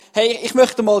Hey, ich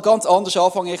möchte mal ganz anders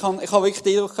anfangen. Ich habe wirklich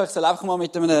den Eindruck, ich soll einfach mal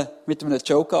mit einem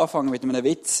Joke anfangen, mit einem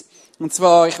Witz. Und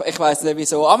zwar, ich weiss nicht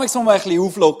wieso, manchmal muss man ein bisschen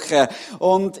auflockern.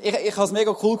 Und ich habe es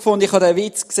mega cool gefunden. Ich habe den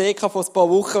Witz gesehen vor ein paar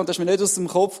Wochen und das ist mir nicht aus dem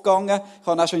Kopf gegangen. Ich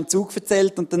habe ihn auch schon im Zug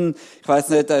erzählt und dann, ich weiss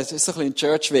nicht, das ist so ein bisschen ein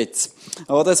Church-Witz.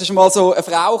 Oder? Es ist mal so eine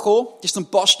Frau gekommen, die ist zum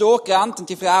Pastor gerannt und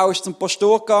die Frau ist zum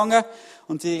Pastor gegangen.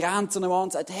 Und sie rennt zu einem Mann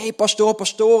und sagt, hey, Pastor,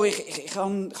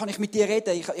 kann ich mit dir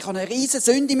reden? Ich habe eine riesen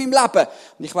Sünde in meinem Leben.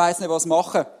 Und ich weiss nicht, was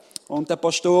machen. Und der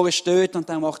Pastor ist dort und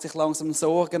dann macht sich langsam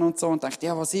Sorgen und so und denkt,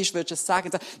 ja, was ist, willst du das sagen?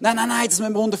 Und sagt, nein, das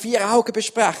müssen wir unter 4 Augen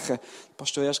besprechen. Der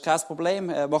Pastor, ja, ist kein Problem,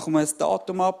 machen wir ein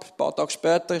Datum ab. Ein paar Tage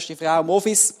später ist die Frau im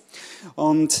Office.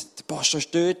 Und der Pastor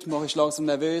ist dort, ist langsam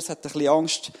nervös, hat ein bisschen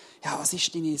Angst. Ja, was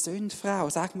ist deine Sünde, Frau?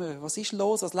 Sag mir, was ist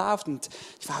los, was läuft? Und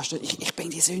die Frau steht, ich bin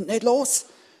die Sünde nicht los.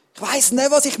 Ich weiss nicht,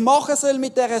 was ich machen soll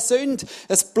mit dieser Sünde.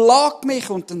 Es plagt mich.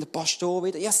 Und dann der Pastor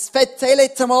wieder, ja, erzähl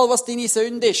jetzt einmal, was deine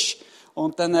Sünde ist.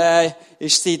 Und dann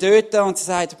ist sie dort und sie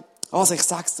sagt, also ich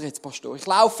sag's dir jetzt, Pastor, ich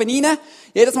laufe rein,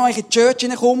 jedes Mal, wenn ich in die Church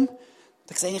reinkomme,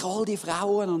 dann sehe ich all die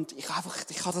Frauen und ich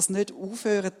kann das nicht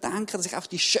aufhören zu denken, dass ich einfach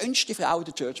die schönste Frau in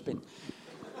der Church bin.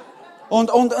 Und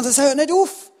es hört nicht auf.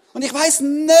 Und ich weiss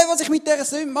nicht, was ich mit dieser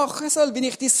Sünde machen soll, wie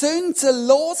ich die Sünde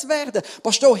loswerde.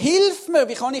 Pastor, hilf mir,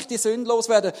 wie kann ich die Sünde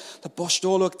loswerden? Der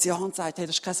Pastor schaut sie an und sagt, hey,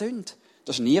 das ist keine Sünde.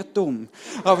 Das ist ein Irrtum.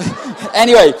 Aber,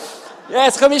 anyway.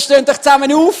 Jetzt komm, wir stehen doch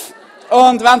zusammen auf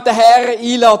und wollen den Herrn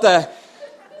einladen.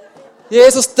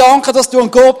 Jesus, danke, dass du ein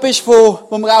Gott bist, wo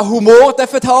wir auch Humor haben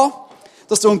dürfen.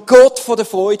 Dass du ein Gott von der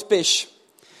Freude bist.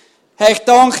 Herr, ich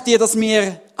danke dir, dass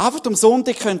wir einfach am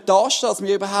Sonntag da stehen können, dass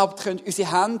wir überhaupt unsere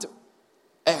Hände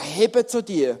erheben zu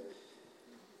dir.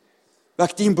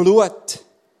 Wegen deinem Blut,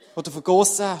 das du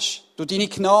vergossen hast. Durch deine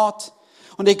Gnade.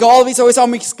 Und egal, wie es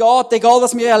uns geht, egal,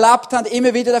 was wir erlebt haben,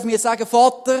 immer wieder dürfen wir sagen,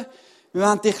 Vater, wir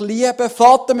wollen dich lieben.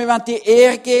 Vater, wir wollen dir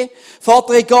Ehre geben.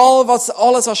 Vater, egal, was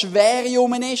alles an Schwere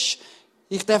rum ist,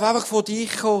 ich darf einfach vor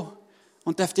dich kommen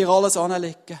und darf dir alles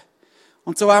anlegen.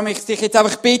 Und so habe ich dich jetzt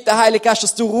einfach bitten, Heiliger Geist,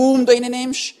 dass du Raum da rein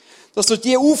nimmst. Dass du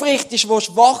die aufrichtest, die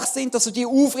schwach sind, dass du die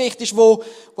aufrichtest, die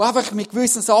einfach mit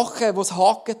gewissen Sachen, wo es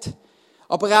hakt.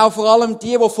 Aber auch vor allem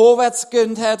die vorwärts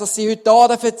gehen, Herr, dass sie heute da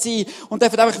dürfen sein und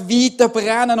dürfen einfach weiter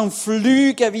brennen und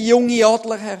fliegen wie junge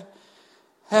Adler, Herr.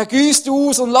 Herr, gieß du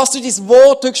aus und lass du dein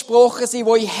Wort gesprochen sein,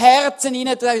 wo in Herzen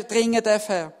hineindringen darf,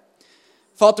 Herr.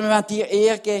 Vater, wir wollen dir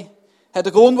Ehre geben. Herr,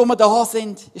 der Grund, wo wir da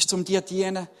sind, ist zum dir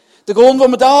dienen. Der Grund, wo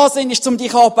wir da sind, ist zum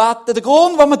dich anbeten. Der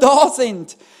Grund, wo wir da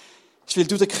sind, ist, weil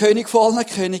du der König von allen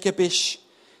Königen bist.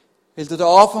 Weil du der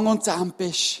Anfang und das Ende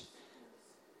bist.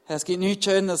 Herr, es gibt nichts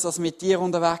Schöneres, als mit dir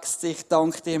unterwegs zu sein. Ich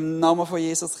danke dir im Namen von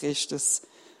Jesus Christus.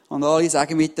 Und alle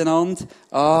sagen miteinander,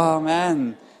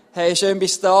 Amen. Hey, schön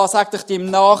bist du da. Sag doch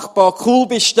deinem Nachbar, cool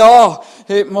bist du da.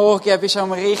 Heute Morgen bist du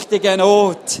am richtigen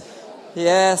Ort.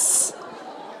 Yes.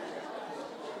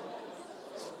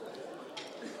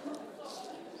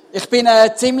 Ich bin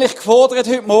ziemlich gefordert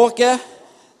heute Morgen.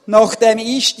 Nach dem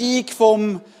Einstieg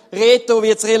vom Reto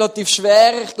wird es relativ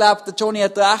schwer. Ich glaube, der Johnny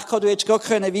hat recht gehabt, du hättest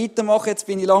gerade weitermachen können. Jetzt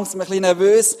bin ich langsam ein bisschen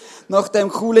nervös. Nach dem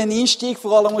coolen Einstieg,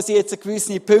 vor allem muss ich jetzt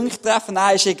gewisse Punkte treffen.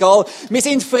 Nein, ist egal. Wir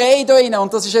sind frei da drinnen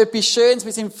und das ist etwas Schönes.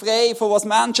 Wir sind frei von was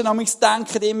Menschen an mich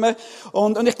denken immer.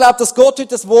 Und ich glaube, dass Gott heute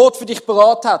das Wort für dich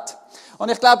parat hat. Und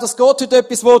ich glaube, dass Gott heute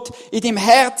etwas in deinem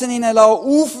Herzen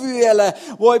aufwühlen,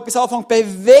 wo etwas anfängt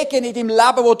bewegen in deinem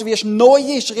Leben, wo du wirst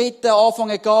neue Schritte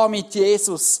anfangen gehen mit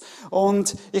Jesus.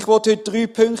 Und ich wollte heute 3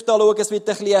 Punkte anschauen. Es wird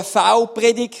ein bisschen eine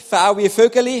V-Predigt. V wie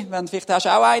Vögeli. Vielleicht hast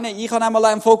du auch einen. Ich habe einmal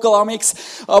einen Vogel amix.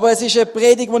 Aber es ist eine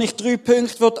Predigt, wo ich 3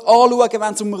 Punkte anschauen will,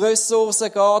 wenn es um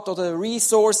Ressourcen geht oder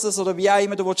Resources oder wie auch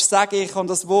immer du willst sagen. Ich kann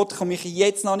das Wort, kann mich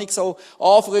jetzt noch nicht so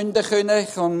anfreunden können.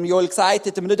 Ich habe Joel gesagt,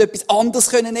 hätten wir nicht etwas anderes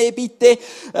können nehmen, bitte.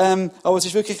 Aber es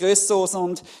ist wirklich Ressourcen.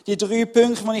 Und die 3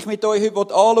 Punkte, die ich mit euch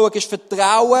heute anschaue, ist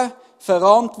Vertrauen,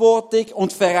 Verantwortung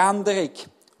und Veränderung.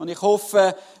 Und ich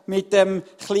hoffe, mit dem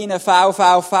kleinen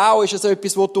VVV ist es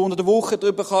etwas, wo du unter der Woche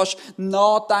drüber kannst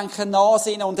nachdenken,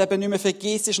 nachsinnen und eben nicht mehr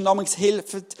vergisst. Und damals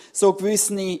helfen so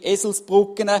gewisse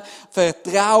Eselsbrücken.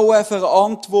 Vertrauen,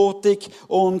 Verantwortung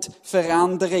und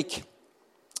Veränderung.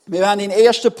 Wir werden in den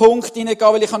ersten Punkt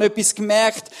hineingehen, weil ich habe etwas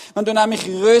gemerkt, wenn du nämlich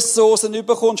Ressourcen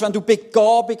überkommst, wenn du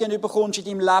Begabungen überkommst in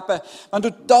deinem Leben, wenn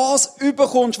du das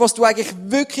überkommst, was du eigentlich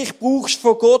wirklich brauchst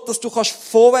von Gott, dass du kannst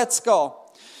vorwärts gehen,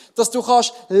 Dass du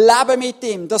kannst leben mit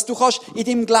ihm, dass du kannst in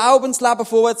deinem Glaubensleben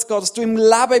vorwärts gehen, dass du im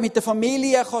Leben mit der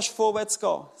Familie kannst vorwärts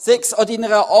gehen. Sei es an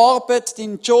deiner Arbeit,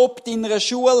 deinem Job, deiner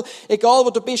Schule, egal wo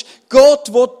du bist.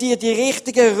 Gott will dir die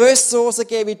richtigen Ressourcen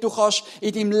geben, wie du kannst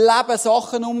in deinem Leben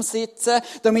Sachen umsetzen,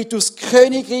 damit du das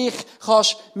Königreich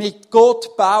kannst mit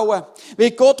Gott bauen.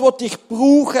 Weil Gott will dich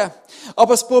brauchen.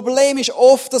 Aber das Problem ist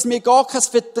oft, dass wir gar kein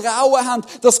Vertrauen haben,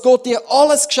 dass Gott dir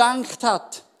alles geschenkt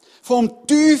hat. Vom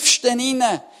Tiefsten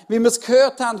innen, wie wir es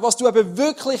gehört haben, was du eben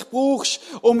wirklich brauchst,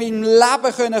 um im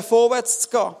Leben vorwärts zu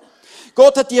gehen.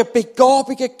 Gott hat dir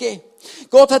Begabungen gegeben.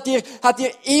 Gott hat dir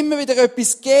immer wieder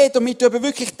etwas gegeben, damit du eben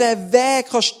wirklich den Weg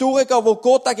kannst durchgehen, wo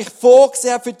Gott eigentlich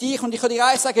vorgesehen hat für dich. Und ich kann dir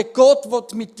eins sagen, Gott will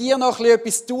mit dir noch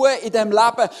etwas tun in diesem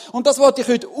Leben. Und das wollte ich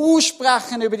heute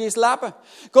aussprechen über dein Leben.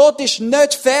 Gott ist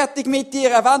nicht fertig mit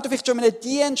dir, auch wenn du vielleicht schon in einem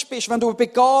Dienst bist, wenn du eine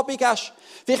Begabung hast.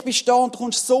 Vielleicht bist du da und du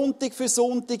kommst Sonntag für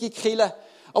Sonntag in die Kirche.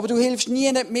 Aber du hilfst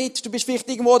nie nicht mit. Du bist vielleicht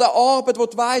irgendwo an der Arbeit, wo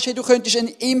du weisst, hey, du könntest einen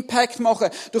Impact machen.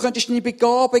 Du könntest deine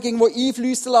Begabung irgendwo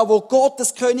einfließen lassen, wo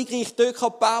Gottes Königreich dort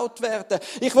gebaut werden kann.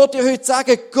 Ich wollte dir heute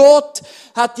sagen, Gott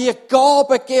hat dir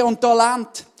Gaben gegeben und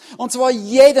Talent. Und zwar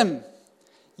jedem,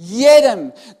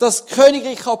 das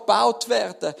Königreich gebaut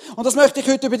werden. Und das möchte ich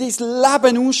heute über dein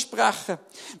Leben aussprechen.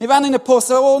 Wir werden in eine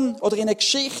Person oder in eine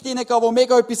Geschichte hineingehen, wo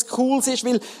mega etwas Cooles ist,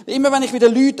 weil immer wenn ich wieder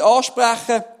Leute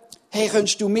anspreche, hey,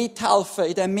 könntest du mithelfen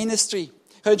in diesem Ministry?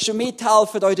 Könntest du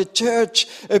mithelfen, da in der Church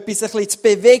etwas ein bisschen zu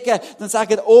bewegen? Dann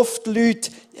sagen oft Leute,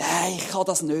 ja, ich kann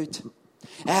das nicht.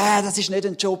 Das ist nicht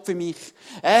ein Job für mich.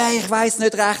 Ich weiss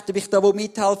nicht recht, ob ich da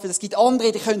mithelfen will. Es gibt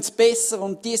andere, die können es besser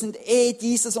und die sind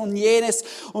dieses und jenes.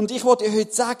 Und ich wollte dir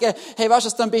heute sagen, hey, weißt du,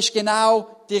 dann bist du genau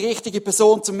die richtige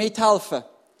Person zum Mithelfen.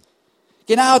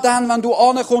 Genau dann, wenn du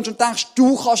ankommst und denkst,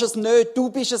 du kannst es nicht, du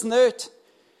bist es nicht.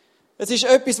 Es ist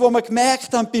etwas, was wir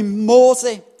gemerkt haben beim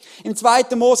Mose. Im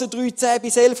 2. Mose 3, 10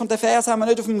 bis 11, und den Vers haben wir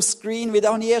nicht auf dem Screen, weil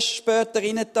da habe ich erst später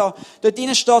rein da. Dort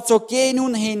drinnen steht so, geh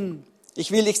nun hin.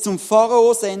 Ich will dich zum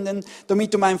Pharao senden,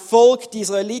 damit du mein Volk, die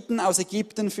Israeliten, aus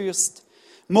Ägypten führst.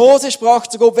 Mose sprach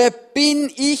zu Gott, wer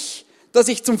bin ich, dass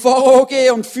ich zum Pharao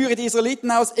gehe und führe die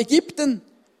Israeliten aus Ägypten?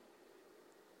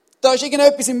 Da war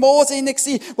irgendetwas im Mose inne,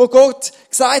 wo Gott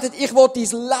gesagt hat, ich will dein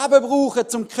Leben brauchen,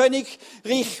 zum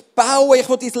Königreich bauen. Ich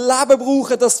will dein Leben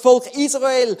brauchen, dass das Volk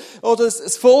Israel oder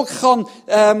das Volk kann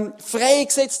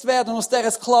freigesetzt werden aus dieser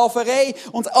Sklaverei.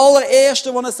 Und das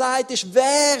allererste, was er sagt, ist,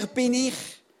 wer bin ich?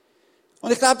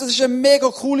 Und ich glaube, das ist eine mega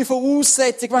coole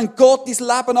Voraussetzung, wenn Gott dein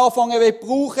Leben anfangen will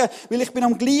brauchen. Weil ich bin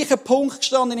am gleichen Punkt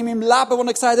gestanden in meinem Leben, wo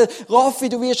er gesagt hat, Raffi,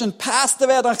 du wirst ein Pastor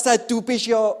werden. Und ich habe gesagt, du bist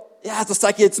ja, das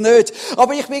sage ich jetzt nicht.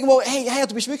 Aber ich bin irgendwo, hey, Herr,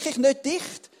 du bist wirklich nicht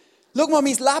dicht. Schau mal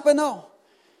mein Leben an.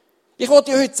 Ich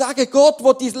wollte dir heute sagen, Gott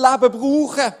will dein Leben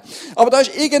brauchen. Aber da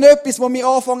ist irgendetwas, wo wir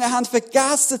angefangen haben,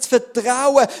 vergessen zu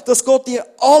vertrauen, dass Gott dir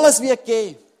alles wird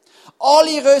geben.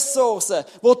 Alle Ressourcen,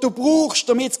 die du brauchst,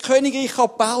 damit das Königreich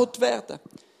gebaut werden kann.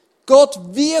 Gott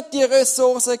wird dir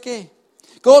Ressourcen geben.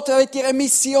 Gott wird dir eine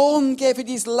Mission geben für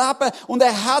dein Leben. Und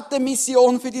er hat eine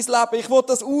Mission für dein Leben. Ich will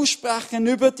das aussprechen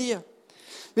über dir.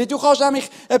 Weil du kannst nämlich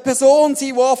eine Person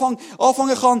sein, die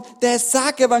anfangen kann, der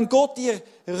sagen, wenn Gott dir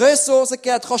Ressourcen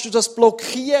gibt, kannst du das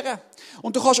blockieren.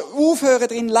 Und du kannst aufhören,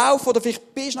 drin laufen, oder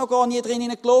vielleicht bist du noch gar nie drin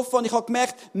gelaufen. Und ich habe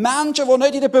gemerkt, Menschen, die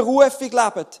nicht in der Berufung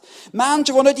leben,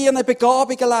 Menschen, die nicht in ihren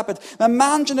Begabungen leben, wenn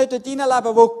Menschen nicht dort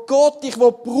leben, wo Gott dich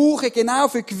brauchen will, genau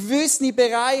für gewisse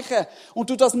Bereiche, und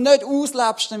du das nicht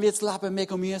auslebst, dann wird das Leben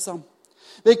mega mühsam.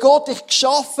 Weil Gott dich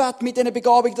geschaffen hat mit diesen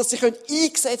Begabungen, dass sie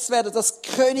eingesetzt werden, dass das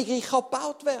Königreich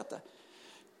gebaut werden kann.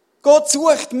 Gott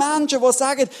sucht Menschen, die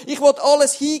sagen, ich will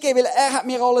alles hingeben, weil er hat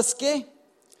mir alles gegeben.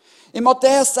 In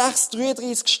Matthäus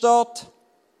 6,33 steht,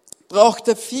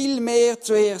 trachtet viel mehr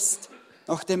zuerst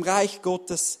nach dem Reich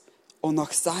Gottes und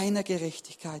nach seiner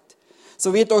Gerechtigkeit.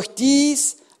 So wird euch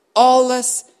dies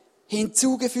alles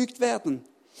hinzugefügt werden.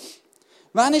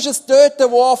 Wann ist es dort,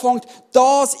 wo anfängt,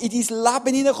 das in dein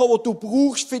Leben hineinkommen, was du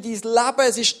brauchst für dein Leben?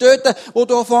 Es ist dort, wo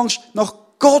du anfängst, nach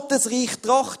Gottes Reich zu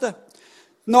trachten.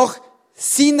 Nach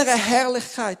seiner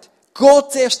Herrlichkeit.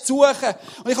 Gott zuerst suchen.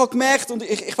 Und ich habe gemerkt, und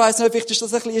ich weiss nicht, vielleicht ist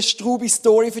das ein bisschen eine straube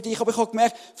Story für dich, aber ich habe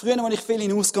gemerkt, früher, als ich viel in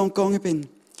den Ausgang gegangen bin,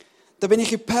 da bin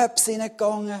ich in Pubs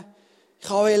hineingegangen. Ich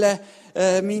wollte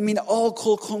meinen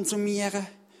Alkohol konsumieren.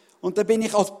 Und dann bin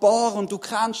ich als Bar, und du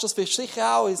kennst das vielleicht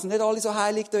sicher auch, es sind nicht alle so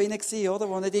heilig da drin gewesen, oder?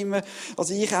 Wo nicht immer,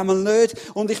 also ich einmal nicht.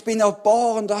 Und ich bin als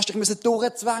Bar, und da hast du dich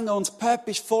durchzwängen, und das Pub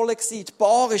ist voll gewesen, die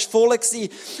Bar ist voll gewesen.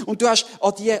 Und du hast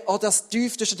an das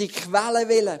Tief, du hast an die Quelle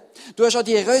willen. Du hast an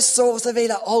die Ressourcen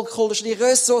willen, Alkohol, du hast an die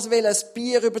Ressourcen willen, ein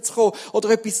Bier rüberzukommen,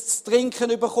 oder etwas zu trinken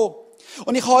bekommen.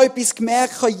 Und ich habe etwas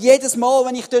gemerkt, jedes Mal,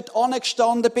 wenn ich dort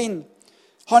angestanden bin,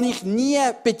 bin ich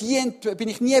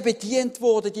nie bedient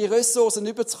worden, die Ressourcen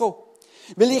überzukommen.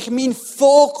 Weil ich meinen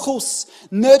Fokus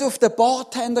nicht auf den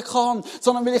Bartender kann,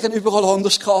 sondern weil ich ihn überall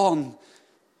anders kann.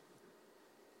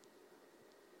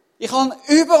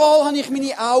 Überall habe ich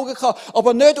meine Augen gehabt,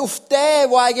 aber nicht auf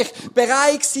den, der eigentlich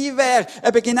bereit gewesen wäre,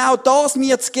 eben genau das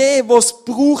mir zu geben, was es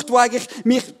braucht, wo eigentlich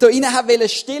mich da innen hat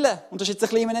stillen. Und das ist jetzt ein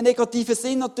bisschen in einem negativen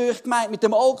Sinn natürlich gemeint, mit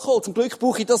dem Alkohol. Zum Glück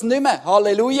brauche ich das nicht mehr.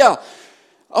 Halleluja.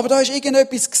 Aber da ist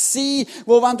irgendetwas gewesen,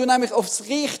 wo, wenn du nämlich aufs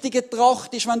Richtige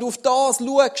trachtest, wenn du auf das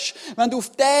schaust, wenn du auf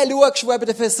den schaust, wo eben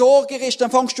der Versorger ist,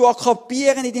 dann fängst du an zu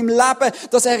kapieren in deinem Leben,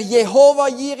 dass er Jehova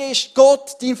Jireh ist,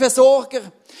 Gott, dein Versorger.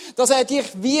 Dass er dich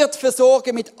wird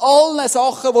versorgen mit allen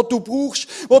Sachen, die du brauchst,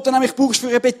 die du nämlich brauchst für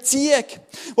eine Beziehung,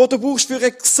 die du brauchst für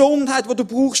eine Gesundheit, die du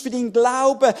brauchst für deinen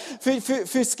Glauben,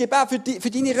 fürs Gebet,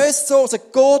 für deine Ressourcen.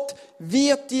 Gott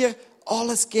wird dir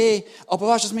alles geben. Aber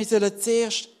weißt du, wir sollen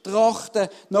zuerst trachten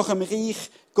nach dem Reich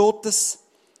Gottes.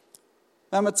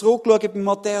 Wenn wir zurückschauen bei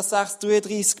Matthäus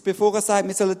 6,33, bevor er sagt,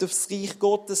 wir sollen aufs Reich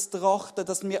Gottes trachten,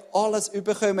 dass wir alles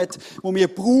überkommen, was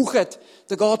wir brauchen,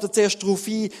 dann geht er zuerst darauf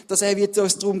ein, dass er wird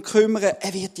uns darum kümmern,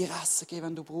 er wird dir Essen geben,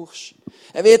 wenn du brauchst.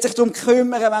 Er wird sich darum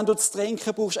kümmern, wenn du zu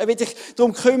trinken brauchst. Er wird sich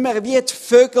darum kümmern, wie die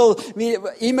Vögel wie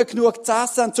immer genug zu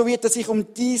essen haben, so wird er sich um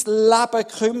dein Leben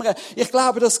kümmern. Ich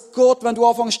glaube, dass Gott, wenn du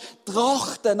anfängst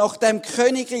trachten nach dem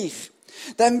Königreich,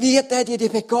 dann wird er dir die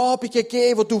Begabungen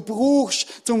geben, die du brauchst,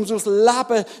 um durchs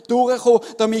Leben durchzukommen,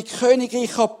 damit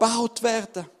Königreich gebaut werden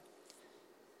kann.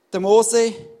 Der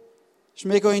Mose ist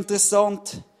mega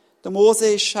interessant. Der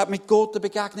Mose hat mit Gott eine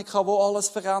Begegnung gehabt, die alles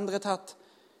verändert hat.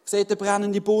 Seht den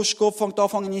brennenden Busch, Gott fängt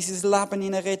an, in sein Leben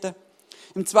hineinzureden.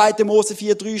 Im 2. Mose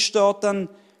 4,3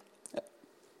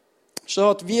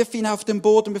 steht, wirf ihn auf den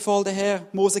Boden, befahl der Herr.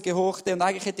 Mose gehorchte. Und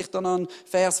eigentlich hätte ich dann einen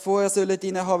Vers vorher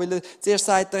drin haben, weil zuerst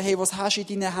sagt er, hey, was hast du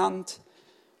in deiner Hand?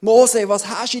 Mose, was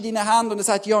hast du in deiner Hand? Und er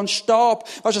sagt, ja, einen Stab.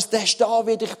 Weißt du, den Stab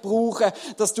werde ich brauchen,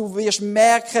 dass du wirst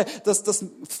merken, dass das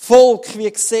Volk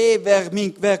wird sehen,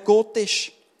 wer Gott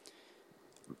ist.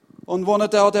 Und wo er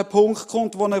da an den Punkt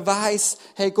kommt, wo er weiss,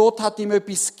 hey, Gott hat ihm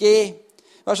etwas gegeben.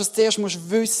 Weißt du, zuerst musst du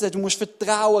wissen, du musst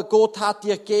vertrauen, Gott hat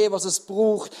dir gegeben, was es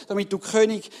braucht, damit du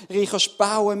Königreich kannst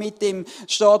bauen mit ihm.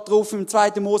 Steht drauf im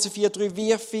 2. Mose 4,3,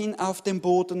 wirf ihn auf den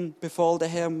Boden, befahl der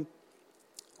Herr.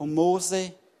 Und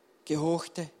Mose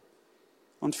gehorchte.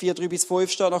 Und 4,3 bis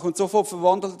 5 steht noch, und sofort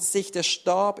verwandelte sich der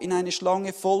Stab in eine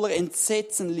Schlange, voller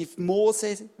Entsetzen lief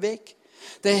Mose weg.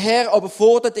 Der Herr aber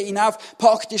forderte ihn auf,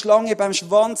 packte die Schlange beim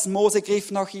Schwanz, Mose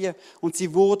griff nach ihr und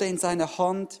sie wurde in seiner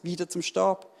Hand wieder zum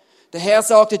Stab. Der Herr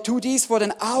sagte, tu dies vor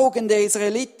den Augen der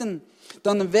Israeliten,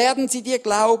 dann werden sie dir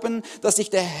glauben, dass ich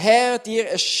der Herr dir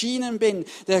erschienen bin,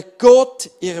 der Gott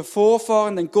ihrer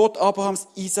Vorfahren, den Gott Abrahams,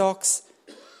 Isaaks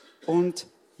und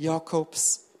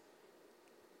Jakobs.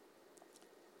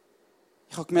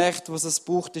 Ich habe gemerkt, was es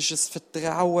braucht, ist ein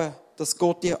Vertrauen, dass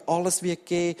Gott dir alles wird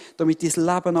geben, damit dein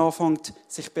Leben anfängt,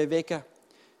 sich zu bewegen.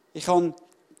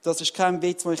 Das ist kein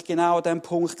Witz, wo ich genau an dem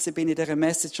Punkt war, bin in dieser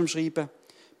Message am Schreiben.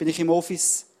 Bin ich im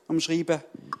Office am Schreiben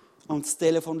und das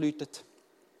Telefon läutet.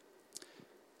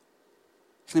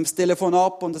 Ich nehme das Telefon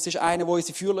ab und das ist einer, der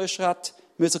unsere Feuerlöscher hat,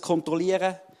 müssen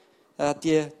kontrollieren. Er hat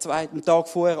die am Tag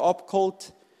vorher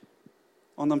abgeholt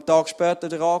und am Tag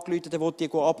später angerufen, der wollte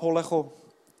die abholen kommen.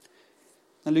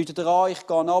 Dann läutet er an, ich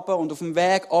gehe runter und auf dem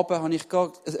Weg runter habe ich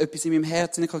gerade etwas in meinem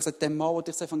Herzen. Ich habe gesagt, dem Mann, der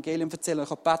dir das Evangelium erzählt, und ich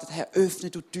habe gebetet, Herr, öffne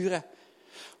du die Türen.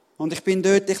 Und ich bin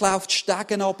dort, ich laufe die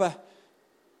Stegen runter.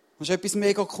 Das ist etwas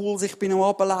mega Cooles. Ich bin am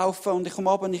Runterlaufen und ich komme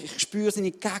runter und ich spüre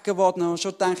seine Gegenwart. Und ich habe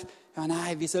schon gedacht, ja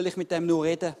nein, wie soll ich mit dem nur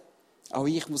reden? Auch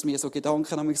ich muss mir so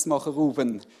Gedanken machen,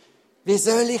 Ruben. Wie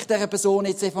soll ich dieser Person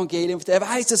jetzt das Evangelium erzählen? Er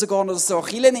weiss ja sogar noch, dass es so ein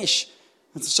Kirche ist.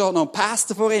 Und es steht noch ein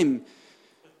Pastor vor ihm.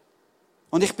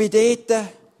 Und ich bin dort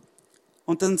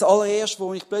und dann das allererste,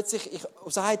 wo ich plötzlich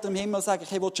aus heiterem Himmel sage,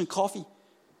 hey, willst du einen Kaffee?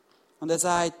 Und er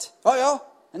sagt, oh ja,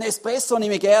 einen Espresso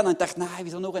nehme ich gerne. Und ich dachte, nein,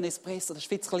 wieso nur einen Espresso? Das ist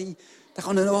viel zu klein. Den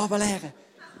kann ich noch runterleeren.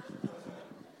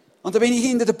 Und dann bin ich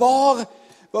hinter der Bar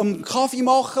am Kaffee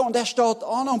machen und er steht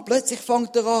an und plötzlich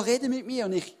fängt er an reden mit mir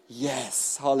und ich,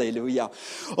 yes, Halleluja.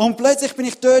 Und plötzlich bin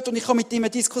ich dort und ich habe mit ihm eine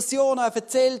Diskussion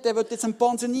erzählt, er wird jetzt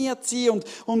pensioniert sein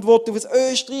und will aus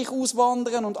Österreich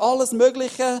auswandern und alles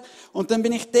Mögliche. Und dann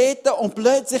bin ich dort und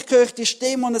plötzlich höre ich die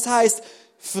Stimme und es heisst,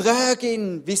 frag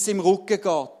ihn, wie es ihm Rücken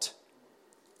geht.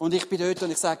 Und ich bin dort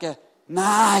und ich sage,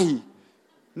 nein,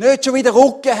 nicht schon wieder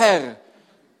Rücken, Herr.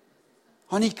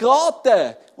 Habe ich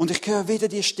geraten? Und ich höre wieder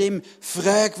die Stimme,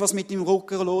 frag, was mit dem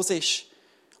Rücken los ist.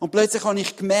 Und plötzlich habe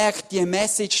ich gemerkt, die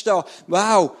Message da,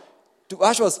 wow, Du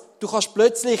weißt was, du kannst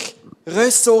plötzlich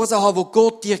Ressourcen haben, die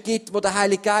Gott dir gibt, wo der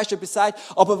Heilige Geist etwas sagt.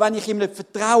 Aber wenn ich ihm nicht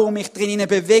vertraue und mich drinnen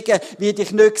bewege, werde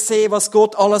ich nicht sehen, was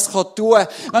Gott alles tun kann.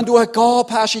 Wenn du eine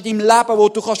Gabe hast in deinem Leben, wo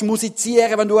du kannst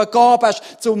musizieren, wenn du eine Gabe hast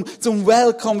zum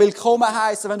Willkommen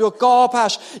heißen, wenn du eine Gabe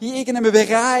hast in irgendeinem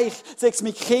Bereich, sei es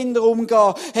mit Kindern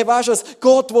umgehen. Hey, weißt du was?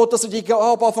 Gott will, dass du die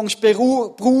Gabe anfängst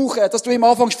brauchen, dass du ihm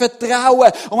anfängst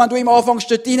vertrauen. Und wenn du ihm anfängst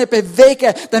dort drinnen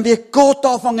bewegen, dann wird Gott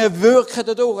anfangen wirken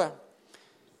dadurch.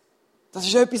 Das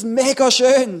ist etwas mega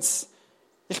Schönes.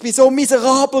 Ich bin so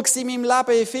miserabel in meinem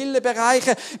Leben, in vielen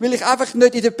Bereichen, weil ich einfach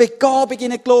nicht in der Begabung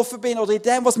hineingelaufen bin oder in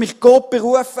dem, was mich Gott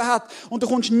berufen hat. Und du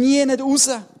kommst nie nicht raus.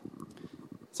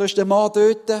 So ist der Mann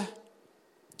dort.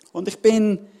 Und ich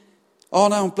bin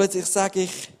an und plötzlich sage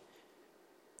ich,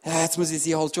 ja, jetzt muss ich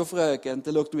sie halt schon fragen. Und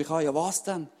dann schaut er mich an, ja was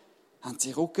denn? Haben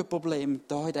Sie Rückenprobleme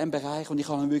da in diesem Bereich? Und ich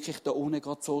habe ihm wirklich da unten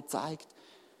gerade so gezeigt.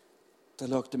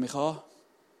 Dann schaut er mich an.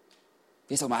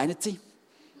 Wieso meinen Sie?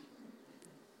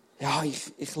 Ja,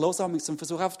 ich höre mich und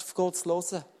versuche einfach auf Gott zu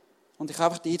hören. Und ich habe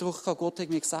einfach den Eindruck gehabt, Gott hat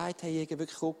mir gesagt, hey, ich habe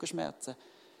wirklich Rückenschmerzen.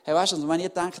 Hey, weißt du, wenn ihr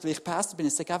denkt, wie ich Pastor bin,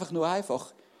 ist es einfach nur einfach.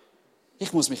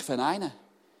 Ich muss mich verneinen.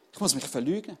 Ich muss mich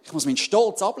verlügen. Ich muss meinen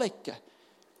Stolz ablegen.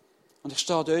 Und ich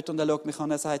stehe dort und er schaut mich an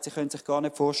und sagt, Sie können sich gar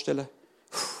nicht vorstellen.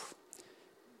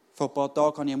 Vor ein paar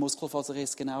Tagen hatte ich einen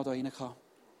Muskelfaserriss genau da rein gehabt.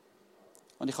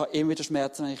 Und ich habe immer wieder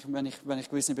Schmerzen, wenn ich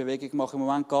gewisse Bewegungen mache. Im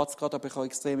Moment geht es gerade, aber ich habe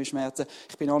extreme Schmerzen.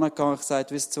 Ich bin angegangen und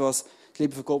gesagt, wisst ihr was, die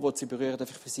Liebe von Gott will Sie berühren,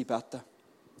 darf ich für Sie beten.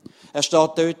 Er steht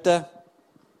dort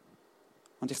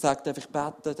und ich sage, darf ich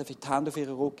beten, darf ich die Hände auf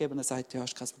Ihren Rücken geben? Und er sagt, ja,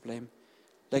 ist kein Problem.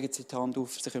 Legen Sie die Hand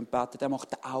auf, Sie können beten. Er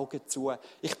macht die Augen zu.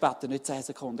 Ich bete nicht 10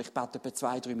 Sekunden, ich bete etwa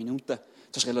 2-3 Minuten.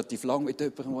 Das ist relativ lang mit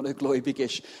jemandem, der nicht gläubig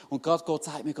ist. Und gerade Gott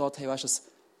sagt mir gerade, hey, weißt du,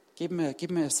 gib mir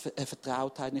eine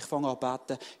Vertrautheit. Und ich fange an zu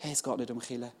beten. Hey, es geht nicht um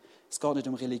Kirche. Es geht nicht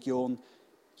um Religion.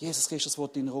 Jesus Christus will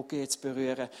deinen Rücken jetzt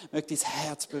berühren. Möchte dein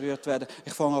Herz berührt werden.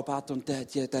 Ich fange an zu beten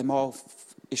und der Mann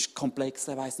ist komplex.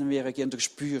 Er weiss nicht, wie er reagiert. Und du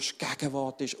spürst, die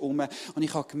Gegenwart ist um. Und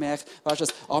ich habe gemerkt, weißt du,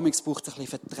 amigs braucht es ein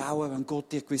bisschen Vertrauen, wenn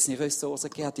Gott dir gewisse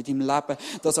Ressourcen gibt in deinem Leben,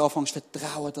 dass du anfängst zu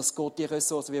vertrauen, dass Gott die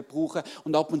Ressourcen wird brauchen.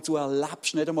 Und ab und zu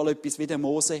erlebst du nicht einmal etwas wie der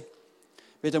Mose.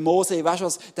 Wie der Mose, weißt du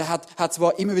was, der hat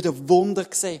zwar immer wieder Wunder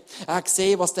gesehen. Er hat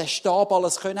gesehen, was der Stab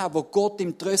alles können hat, wo Gott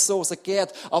ihm die Ressourcen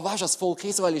gibt. Aber weißt du, das Volk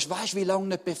Israel ist, weißt du, wie lange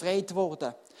nicht befreit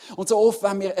wurde? Und so oft,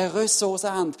 wenn wir eine Ressource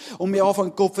haben und wir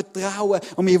anfangen Gott vertrauen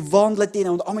und wir wandeln drin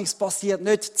und amigs passiert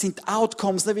nicht, sind die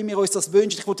Outcomes nicht, wie wir uns das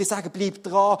wünschen. Ich wollte dir sagen, bleib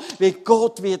dran, weil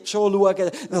Gott wird schon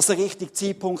schauen, dass der richtige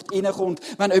Zeitpunkt reinkommt,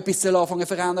 wenn etwas anfangen zu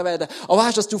verändern werden. Aber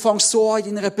weißt du, du fängst so an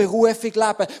in deiner Berufung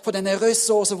leben, von diesen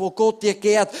Ressourcen, die Gott dir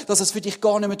gibt, dass es für dich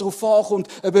gar nicht mehr darauf ankommt,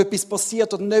 ob etwas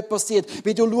passiert oder nicht passiert.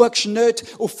 Weil du schaust nicht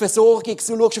auf Versorgung,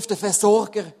 du schaust auf den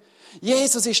Versorger.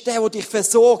 Jesus ist der dich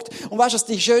versorgt. Und weißt du, was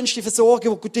die schönste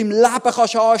Versorgung, die du in deinem Leben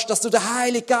kannst haben, ist, dass du den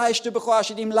Heiligen Geist bekommst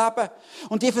in deinem Leben.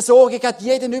 Und die Versorgung hat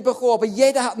jeder bekommen, aber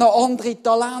jeder hat noch andere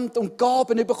Talente und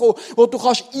Gaben bekommen, die du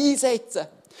kannst einsetzen.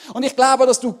 Und ich glaube,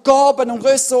 dass du Gaben und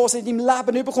Ressourcen in deinem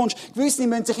Leben bekommst. Gewisse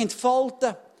müssen sich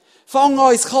entfalten. Fang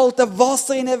an, ins kalte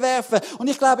Wasser hineinwerfen. Und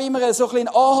ich glaube immer, so ein bisschen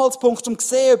Anhaltspunkt, um zu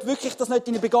sehen, ob wirklich das nicht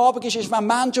deine Begabung ist, wenn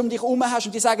Menschen um dich herum hast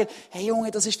und die sagen, hey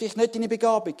Junge, das ist vielleicht nicht deine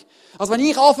Begabung. Also wenn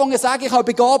ich anfange zu sagen, ich habe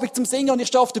Begabung zum Singen und ich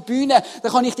stehe auf der Bühne,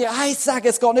 dann kann ich dir eins sagen,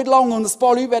 es geht nicht lang und ein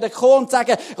paar Leute werden kommen und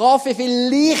sagen, Raphael,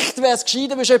 vielleicht wäre es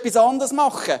gescheiter, würdest du etwas anderes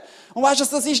machen. Und weißt du,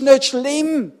 das ist nicht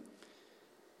schlimm.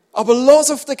 Aber los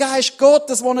auf den Geist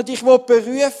Gottes, wo er dich berufen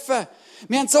will.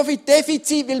 Wir haben so viel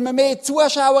Defizit, weil wir mehr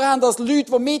Zuschauer haben als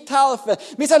Leute, die mithelfen.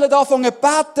 Wir sollen anfangen zu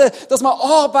beten, dass wir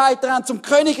Arbeiter haben, zum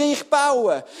Königreich zu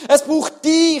bauen. Es braucht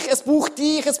dich, es braucht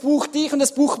dich, es braucht dich und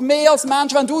es braucht mehr als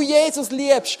Mensch, wenn du Jesus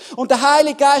liebst und den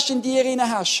Heiligen Geist in dir drin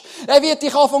hast. Er wird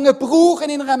dich anfangen zu brauchen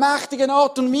in einer mächtigen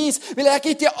Art und Weise, weil er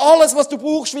gibt dir alles, was du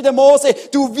brauchst, wie der Mose.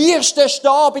 Du wirst den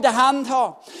Stab in der Hand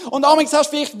haben. Und amigs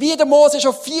hast du vielleicht wie der Mose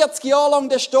schon 40 Jahre lang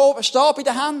den Stab in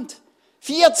der Hand.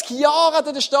 40 Jahre hat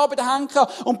er den Stab in der Hand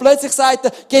gehabt und plötzlich sagt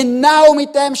er, genau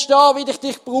mit dem Stab will ich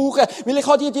dich brauchen, weil ich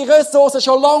habe dir die Ressourcen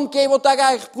schon lange gegeben, die du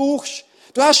eigentlich brauchst.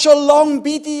 Du hast schon lange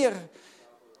bei dir.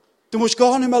 Du musst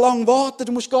gar nicht mehr lange warten,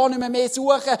 du musst gar nicht mehr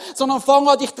suchen, sondern fang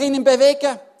an, dich drinnen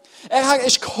bewegen. Er war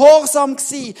gehorsam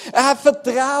gewesen, er hat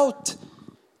vertraut.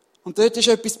 Und dort ist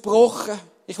etwas gebrochen.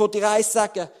 Ich wollte dir eins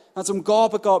sagen, wenn es um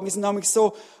Gaben geht, wir sind nämlich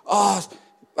so,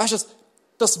 weißt du,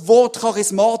 das Wort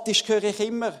charismatisch höre ich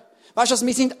immer. Weißt du,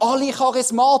 wir sind alle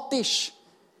charismatisch.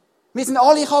 Wir sind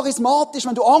alle charismatisch.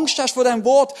 Wenn du Angst hast vor dem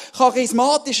Wort,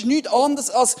 charismatisch ist nichts anderes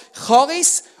als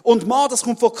Charis und Ma, das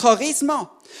kommt von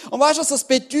Charisma. Und weißt du, was das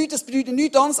bedeutet? Das bedeutet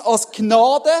nichts anderes als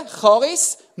Gnade,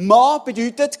 Charis, Ma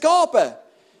bedeutet Gabe.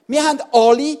 Wir haben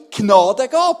alle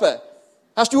Gnadengaben.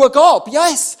 Hast du eine Gabe?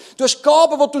 Yes! Du hast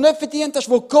Gaben, die du nicht verdient hast,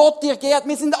 die Gott dir gibt.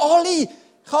 Wir sind alle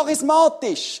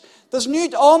charismatisch. Das ist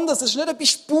nichts anderes. Das ist nicht etwas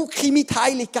Spooky mit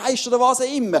Heiligen Geist oder was auch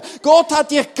immer. Gott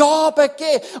hat dir Gaben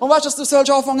gegeben. Und weißt du, du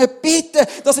sollst anfangen zu bitten,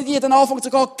 dass er dir dann anfängt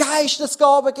sogar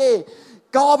Geistesgaben geben.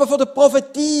 Gaben von der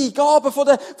Prophetie, Gaben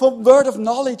vom Word of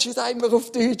Knowledge, wie sagen wir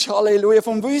auf Deutsch, Halleluja,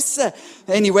 vom Wissen.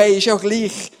 Anyway, ist ja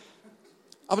gleich.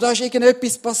 Aber da ist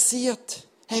irgendetwas passiert.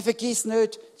 Hey, vergiss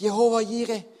nicht, Jehova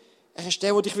Jireh, er ist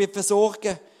der dich versorgen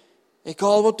wird.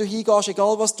 Egal, wo du hingehst,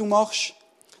 egal, was du machst.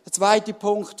 Der zweite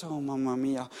Punkt, oh Mama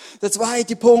mia, der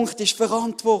zweite Punkt ist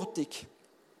Verantwortung.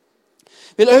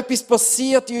 Weil etwas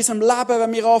passiert in unserem Leben,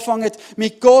 wenn wir anfangen,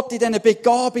 mit Gott in diesen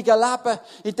Begabungen leben,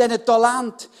 in diesen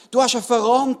Talenten. Du hast eine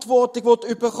Verantwortung, die du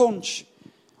überkommst.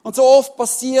 Und so oft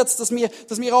passiert es, dass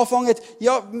wir anfangen,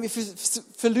 ja, wir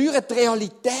verlieren die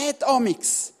Realität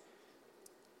amix.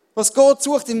 Was Gott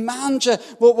sucht in Menschen,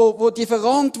 wo die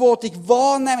Verantwortung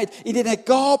wahrnehmen, in diesen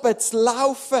Gaben zu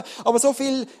laufen. Aber so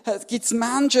viel gibt es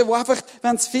Menschen, die einfach,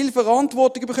 wenn sie viel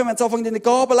Verantwortung bekommen, wenn sie anfangen in den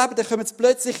Gaben leben, dann kommen sie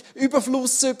plötzlich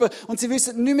Überfluss über und sie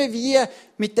wissen nicht mehr, wie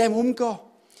mit dem umgehen.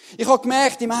 Ich habe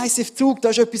gemerkt, im ICF-Zug, da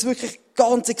ist etwas wirklich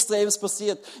ganz Extremes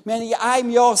passiert. Wir haben in einem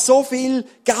Jahr so viel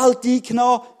Geld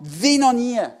eingenommen, wie noch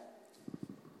nie.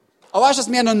 Aber weißt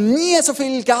du, wir haben noch nie so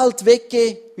viel Geld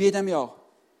weggegeben wie in diesem Jahr.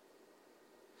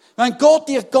 Wenn Gott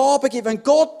dir Gaben gibt, wenn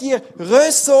Gott dir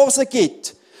Ressourcen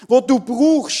gibt, die du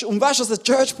brauchst, und weißt du, die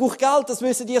Church braucht Geld, das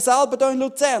wissen die selber hier in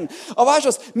Luzern. Aber weißt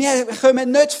du, wir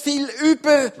kommen nicht viel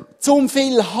über, zum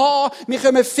viel haben, wir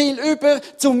kommen viel über,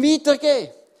 zum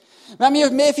weitergeben. Wenn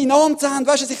wir mehr Finanzen haben,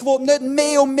 weißt du, ich will nicht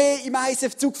mehr und mehr im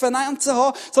ICF-Zug Finanzen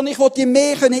haben, sondern ich will die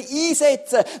mehr einsetzen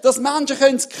können, dass Menschen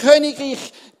das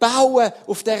Königreich bauen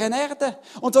auf dieser Erde.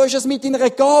 Und so ist es mit deiner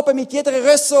Gabe, mit jeder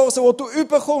Ressource, die du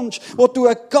überkommst, wo du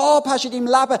eine Gabe hast in deinem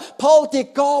Leben. Behalte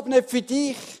die Gabe nicht für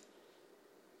dich.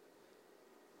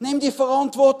 Nimm die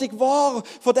Verantwortung wahr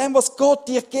von dem, was Gott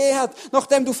dir gegeben hat,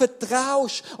 nachdem du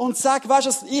vertraust und sag, weißt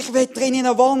du, ich will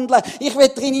drinnen wandeln, ich will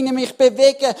drinnen mich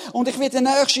bewegen und ich will den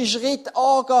nächsten Schritt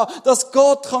angehen, dass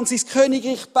Gott kann sein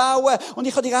Königreich bauen. Und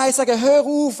ich kann dir eins sagen, hör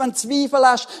auf, wenn du Zweifel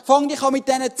hast, fang dich an mit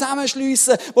denen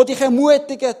zusammenschliessen, die dich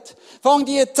ermutigen. Fang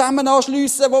dich zusammen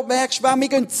anschliessen, wo du merkst, wir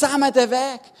gehen zusammen den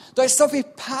Weg. Da ist so viel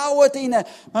Power drin,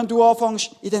 wenn du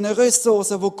anfängst, in den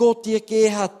Ressourcen, die Gott dir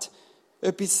gegeben hat,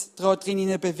 etwas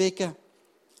drin bewegen.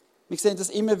 Wir sehen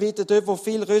das immer wieder dort, wo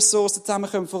viele Ressourcen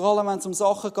zusammenkommen, vor allem wenn es um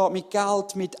Sachen geht, mit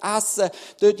Geld, mit Essen.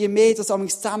 Dort, je mehr das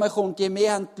zusammenkommt, je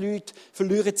mehr haben die Leute,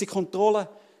 verlieren sie Kontrolle.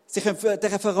 Sie können für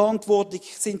diese Verantwortung,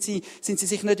 sind sie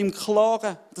sich nicht im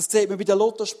Klaren. Das sieht man bei den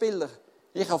Lottospielern.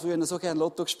 Ich habe früher so gerne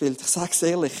Lotto gespielt, ich sage es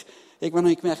ehrlich. Irgendwann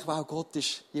habe ich gemerkt, wow, Gott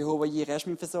ist Jehova Jireh, er ist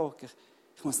mein Versorger.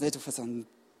 Ich muss nicht auf so einen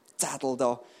Zettel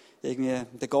da, irgendwie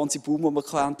der ganze Baum, den wir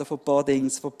kannten, von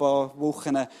ein paar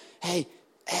Wochen. Hey,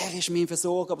 er ist mein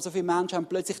Versorger. Aber so viele Menschen haben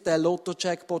plötzlich den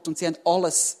Lotto-Jackpot und sie haben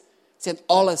alles. Sie haben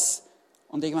alles.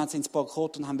 Und irgendwann sind sie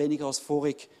bankrott und haben weniger als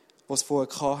vorig, was sie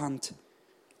vorher hatten.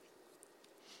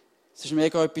 Es ist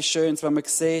mega etwas Schönes, wenn man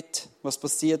sieht, was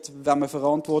passiert, wenn man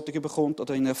Verantwortung bekommt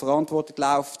oder in eine Verantwortung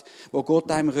läuft, wo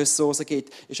Gott einem Ressourcen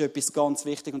gibt, ist etwas ganz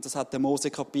wichtig. Und das hat der Mose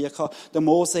kapiert. Der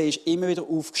Mose ist immer wieder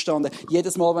aufgestanden.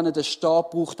 Jedes Mal, wenn er den Stab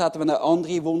gebraucht hat, wenn er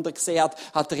andere Wunder gesehen hat,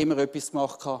 hat er immer etwas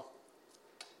gemacht.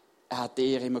 Er hat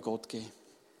dir immer Gott gegeben.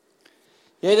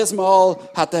 Jedes Mal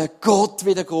hat er Gott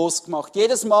wieder gross gemacht.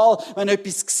 Jedes Mal, wenn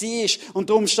etwas war. Und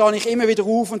darum stehe ich immer wieder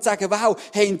auf und sage, wow,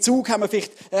 hey, im Zug haben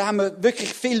wir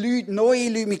wirklich viele Leute, neue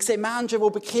Leute. Wir sehen Menschen, die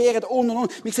bekehren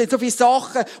und. Wir sehen so viele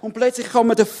Sachen. Und plötzlich kann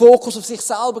man den Fokus auf sich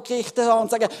selber gerichtet haben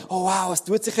und sagen, oh wow, es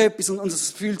tut sich etwas und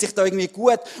es fühlt sich da irgendwie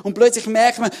gut. Und plötzlich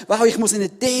merkt man, wow, ich muss in eine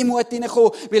Demut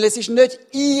hineinkommen, weil es ist nicht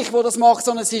ich, der das macht,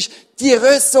 sondern es ist die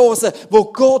Ressourcen, die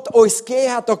Gott uns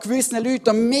gegeben hat, an gewissen Leuten,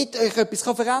 damit euch etwas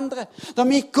verändern kann.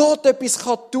 Damit Gott etwas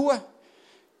tun kann.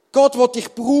 Gott will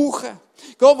dich brauchen.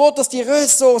 Gott will, dass die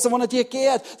Ressourcen, die er dir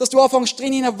gibt, dass du anfängst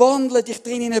drinnen wandeln, dich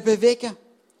drinnen bewegen.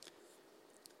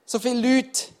 So viele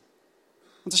Leute,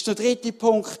 und das ist der dritte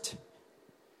Punkt,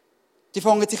 die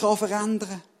fangen sich an zu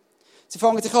verändern. Sie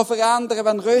fangen sich an zu verändern,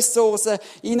 wenn Ressourcen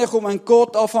reinkommen, wenn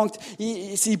Gott anfängt,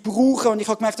 sie brauchen. Und ich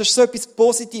habe gemerkt, das ist so etwas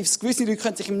Positives. Gewisse Leute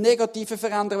können sich im Negativen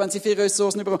verändern, wenn sie viele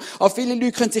Ressourcen bekommen. Aber viele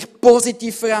Leute können sich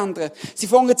positiv verändern. Sie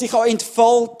fangen sich an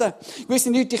entfalten.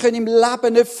 Gewisse Leute, die können im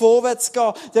Leben nicht vorwärts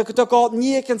gehen. Da geht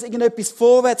nirgends irgendetwas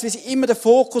vorwärts, weil sie immer den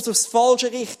Fokus aufs Falsche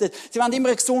richten. Sie wollen immer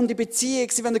eine gesunde Beziehung,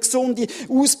 sie wollen eine gesunde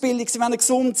Ausbildung, sie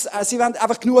wollen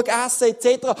einfach genug essen,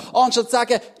 etc. Anstatt zu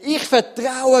sagen, ich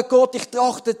vertraue Gott, ich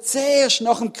trachte sehr erst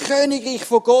nach dem Königreich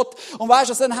von Gott. Und weißt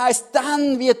du, was dann heisst?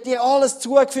 Dann wird dir alles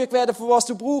zugefügt werden, von was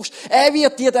du brauchst. Er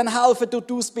wird dir dann helfen, durch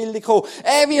die Ausbildung kommen.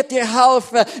 Er wird dir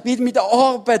helfen, wie du mit der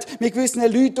Arbeit, mit gewissen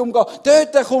Leuten umgehen.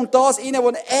 Dort kommt das rein, wo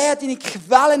er deine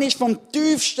Quellen ist, vom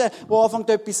Tiefsten, wo anfängt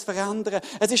etwas zu verändern.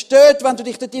 Es ist dort, wenn du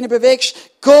dich dort bewegst,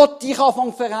 Gott dich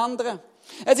anfängt zu verändern.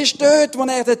 Es ist dort, wo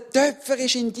er der Töpfer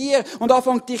ist in dir und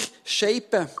anfängt dich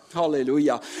shapen.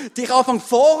 Halleluja. Dich anfängt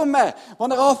formen. Wo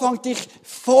er anfängt dich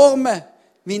formen,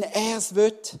 wie er es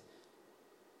will.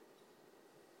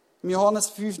 Im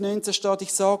Johannes 5,19 steht,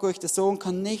 ich sage euch, der Sohn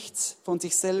kann nichts von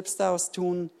sich selbst aus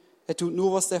tun. Er tut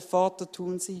nur, was der Vater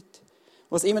tun sieht.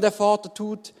 Was immer der Vater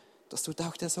tut, das tut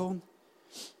auch der Sohn.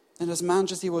 Wenn das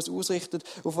Menschen sind, die es ausrichten,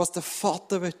 auf was der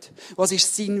Vater will. Was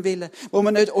ist sein Wille? Wo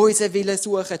wir nicht unseren Willen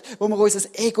suchen. Wo wir unser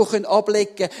Ego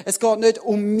ablegen können. Es geht nicht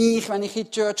um mich, wenn ich in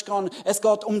die Church gehe. Es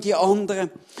geht um die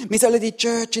anderen. Wir sollen in die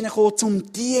Church hineinkommen,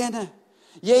 zum Dienen.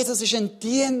 Jesus war ein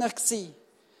Diener.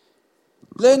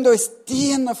 Lasst uns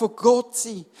Diener von Gott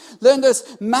sein. Lasst uns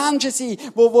Menschen sein,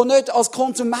 die nicht als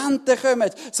Konsumenten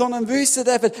kommen, sondern wissen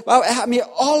dürfen, wow, er hat mir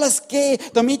alles gegeben,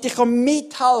 damit ich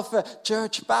mithelfen kann, die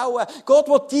Church zu bauen. Gott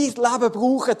will dein Leben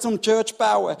brauchen, zum Church zu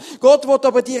bauen. Gott will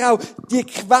aber dir auch die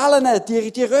Quellen,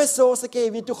 die Ressourcen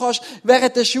geben, wie du kannst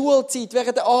während der Schulzeit,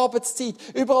 während der Arbeitszeit,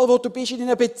 überall wo du bist in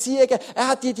deinen Beziehungen, er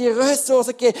hat dir die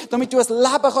Ressourcen gegeben, damit du ein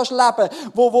Leben kannst leben,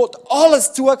 wo du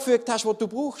alles zugefügt hast, was du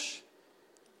brauchst.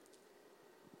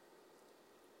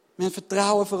 Wir haben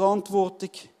Vertrauen,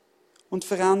 Verantwortung und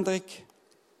Veränderung.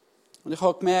 Und ich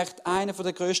habe gemerkt, einer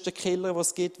der grössten Killer, die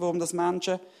es gibt, warum das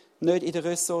Menschen nicht in den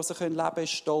Ressourcen leben können,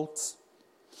 ist Stolz.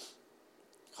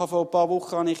 Ich habe vor ein paar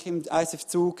Wochen im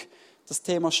ISF-Zug das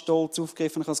Thema Stolz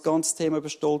aufgegriffen. Ich habe das ganze Thema über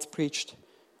Stolz gepredigt.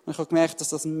 Und ich habe gemerkt, dass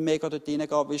das mega dort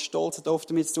hineingeht, weil Stolz hat oft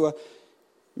damit zu tun,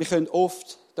 wir können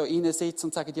oft da rein sitzen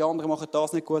und sagen, die anderen machen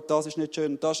das nicht gut, das ist nicht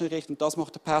schön, das ist nicht richtig, und das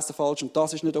macht der Pastor falsch und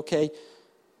das ist nicht okay.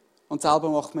 Und selber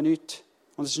macht man nichts.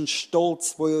 Und es ist ein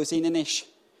Stolz, der in uns innen ist.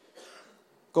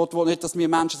 Gott will nicht, dass wir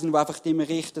Menschen sind, die einfach immer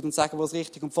richten und sagen, was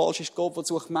richtig und falsch ist. Gott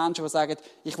sucht Menschen, die sagen,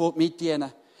 ich will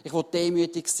mitdienen. Ich will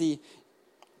demütig sein.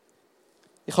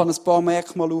 Ich habe ein paar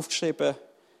Merkmale aufgeschrieben.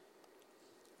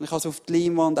 Und ich habe es auf die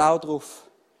Leinwand auch drauf.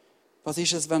 Was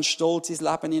ist es, wenn Stolz ins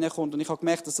Leben hineinkommt? Und ich habe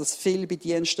gemerkt, dass das viel bei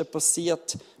Diensten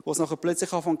passiert, wo es nachher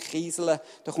plötzlich anfängt zu kriseln.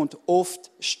 Da kommt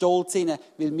oft Stolz rein,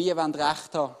 weil wir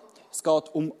Recht haben. Es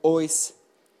geht um uns.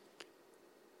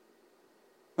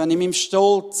 Wenn in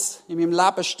meinem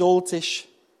Leben Stolz ist,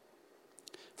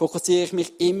 fokussiere ich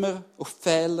mich immer auf die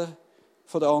Fehler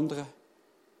der anderen.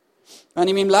 Wenn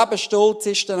in meinem Leben Stolz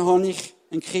ist, dann habe ich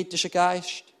einen kritischen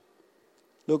Geist.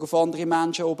 Ich schaue auf andere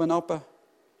Menschen oben runter.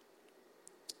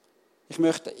 Ich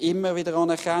möchte immer wieder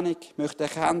Anerkennung, ich möchte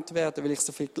erkannt werden, weil ich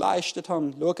so viel geleistet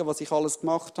habe. Schauen, was ich alles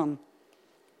gemacht habe.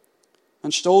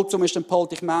 Wenn Stolz ist, dann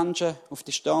behalte ich Menschen auf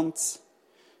Distanz.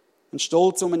 Wenn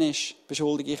Stolz ist,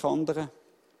 beschuldige ich andere.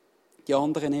 Die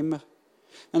anderen immer.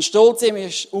 Wenn Stolz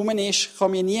ist,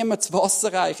 kann mir niemand das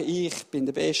Wasser reichen. Ich bin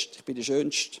der Beste, ich bin der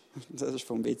Schönste. Das ist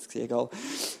vom Witz, egal.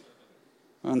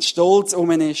 Wenn Stolz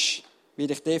ist,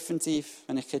 werde ich defensiv,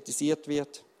 wenn ich kritisiert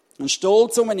werde. Wenn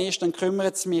Stolz ist, dann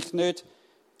kümmert es mich nicht,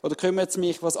 oder kümmert es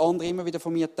mich, was andere immer wieder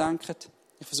von mir denken.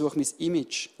 Ich versuche, mein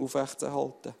Image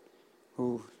aufrechtzuerhalten.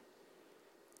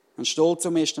 Wenn Stolz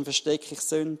ist, dann verstecke ich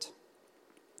Sünde.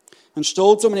 Wenn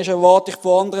Stolz ist, erwarte ich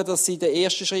von anderen, dass sie den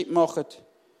ersten Schritt machen.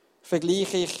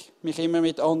 Vergleiche ich mich immer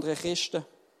mit anderen Christen.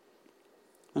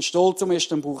 Wenn Stolz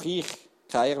ist, dann brauche ich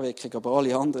keine Erweckung, aber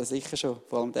alle anderen sicher schon,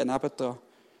 vor allem der nebendran.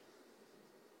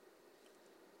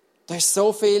 Da ist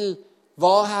so viel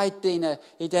Wahrheit drin,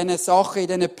 in diesen Sachen, in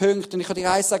diesen Punkten. Und ich kann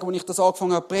dir eins sagen, als ich das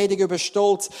angefangen habe, predigen über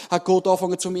Stolz, hat Gott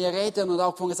angefangen zu mir reden und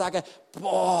angefangen zu sagen,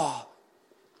 boah,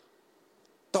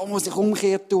 da muss ich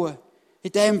Umkehr tun.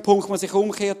 In diesem Punkt muss ich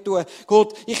Umkehr tun.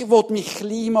 Gott, ich will mich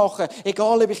klein machen.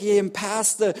 Egal, ob ich hier im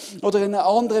Pastor oder in einem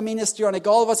anderen Ministry,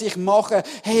 egal was ich mache.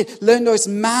 Hey, lasst uns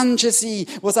Menschen sein,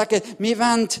 die sagen, wir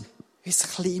wollen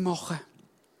uns klein machen.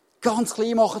 Ganz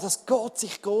klein machen, dass Gott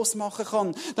sich gross machen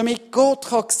kann. Damit Gott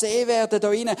gesehen werden da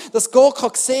drinnen. Dass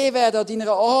Gott gesehen werden an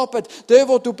deiner Arbeit. Dort,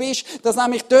 wo du bist. Dass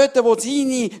nämlich dort, wo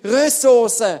seine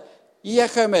Ressourcen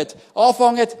reinkommen,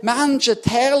 anfangen Menschen die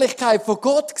Herrlichkeit von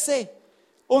Gott zu sehen.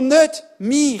 Und nicht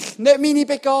mich, nicht meine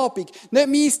Begabung, nicht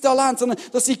mein Talent, sondern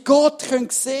dass sie Gott sehen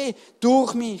können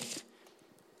durch mich.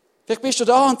 Vielleicht bist du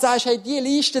da und sagst, hey, die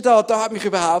Liste da hat mich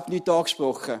überhaupt nicht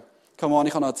angesprochen. Come on,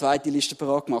 ich habe noch eine zweite Liste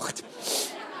parat gemacht.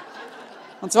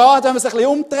 Und zwar, wenn wir es ein bisschen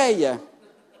umdrehen.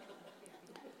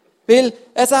 Weil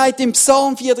er sagt im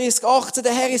Psalm 34,18,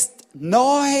 der Herr ist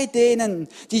nahe denen,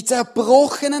 die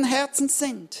zerbrochenen Herzens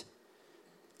sind.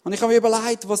 Und ich habe mir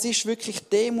überlegt, was ist wirklich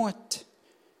Demut?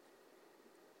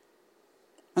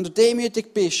 Wenn du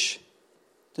demütig bist,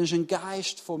 dann ist ein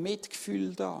Geist von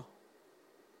Mitgefühl da.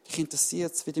 Dich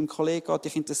interessiert es, wie deinem Kollegen geht,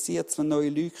 dich interessiert es, wenn neue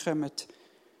Leute kommen.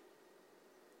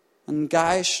 Ein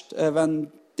Geist,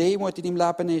 wenn Demut in deinem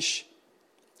Leben ist,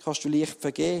 kannst du leicht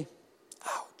vergeben.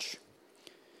 Autsch.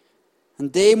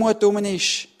 Wenn Demut rum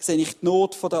ist, sehe ich die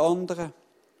Not der anderen.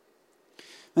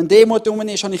 Wenn Demut rum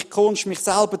ist, habe ich die Kunst, mich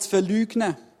selber zu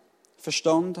verleugnen.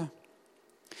 Verstanden.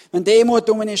 Wenn Demut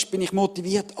rum ist, bin ich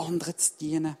motiviert, anderen zu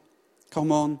dienen.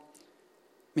 Come on.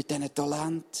 Mit diesen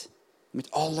Talenten,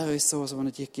 mit allen Ressourcen, die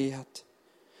er dir gegeben hat.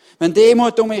 Wenn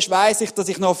Demut rum ist, weiss ich, dass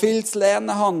ich noch viel zu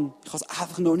lernen habe. Ich habe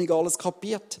einfach noch nicht alles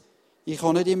kapiert. Ich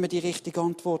habe nicht immer die richtige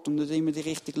Antwort und nicht immer die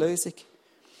richtige Lösung.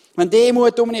 Wenn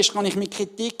Demut rum ist, kann ich mit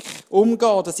Kritik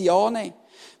umgehen, dass ich annehme.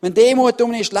 Wenn Demut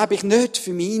rum ist, lebe ich nicht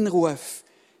für meinen Ruf.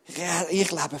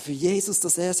 Ich lebe für Jesus,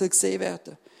 dass er gesehen werden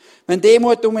soll. Wenn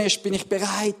Demut rum ist, bin ich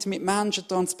bereit, mit Menschen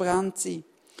transparent zu sein.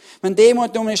 Wenn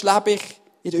Demut rum ist, lebe ich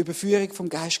in der Überführung vom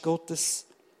Geist Gottes.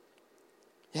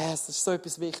 Yes, das ist so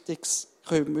etwas Wichtiges. Ich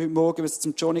kann heute Morgen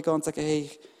zum Johnny gehen und sagen, hey,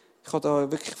 ich habe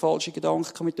da wirklich falsche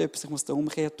Gedanken mit etwas, ich muss da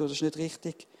umkehren tun, das ist nicht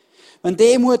richtig. Wenn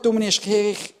Demut rum ist, kehre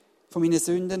ich von meinen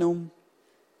Sünden um.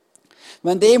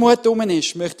 Wenn Demut rum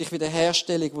ist, möchte ich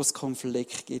Wiederherstellung, wo es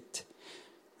Konflikt gibt.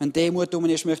 Wenn Demut rum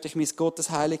ist, möchte ich mit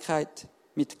Gottes Heiligkeit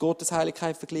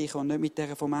vergleichen und nicht mit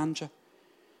der von Menschen.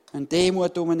 Wenn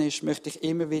Demut rum ist, möchte ich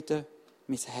immer wieder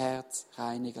mein Herz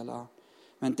reinigen lassen.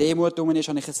 Wenn Demut rum ist,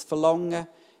 habe ich ein Verlangen,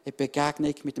 eine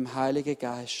Begegnung mit dem Heiligen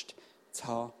Geist zu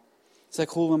haben. Es wäre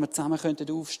cool, wenn wir zusammen aufstehen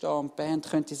könnten und die Band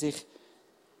könnte sich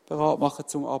bereit machen,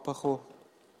 zum Runterkommen.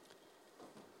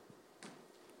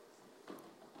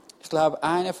 Ich glaube,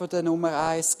 einer der Nummer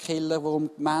 1 Killer, warum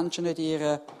die Menschen nicht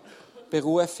ihre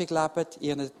Berufung leben,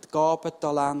 ihren Gaben,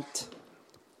 Talent,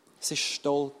 es ist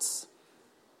Stolz.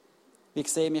 Wie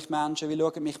sehen mich Menschen, wie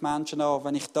schauen mich Menschen an,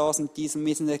 wenn ich das und diesem,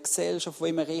 wir sind eine Gesellschaft, die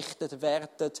immer richtet,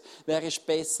 wertet, wer ist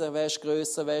besser, wer ist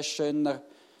grösser, wer ist schöner.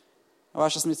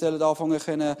 Weißt du, wir sollen anfangen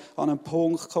können, an einen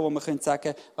Punkt kommen, wo wir können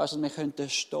sagen, weißt du, wir können den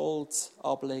Stolz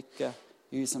ablegen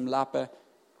in unserem Leben,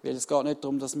 weil es geht nicht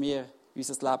darum, dass wir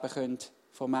unser Leben können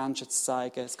von Menschen zu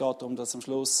zeigen. Es geht darum, dass am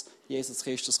Schluss Jesus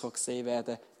Christus gesehen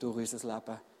werden kann durch unser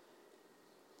Leben.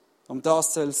 Um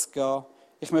das soll es gehen.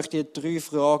 Ich möchte dir 3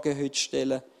 Fragen heute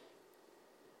stellen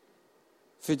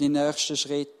für den nächsten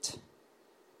Schritt.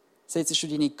 Setzt du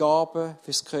deine Gaben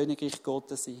für das Königreich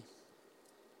Gottes ein?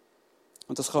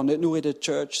 Und das kann nicht nur in der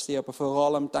Church sein, aber vor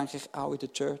allem, denke ich, auch in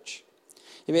der Church.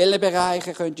 In welchen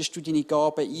Bereichen könntest du deine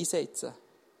Gaben einsetzen?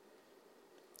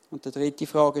 Und die 3.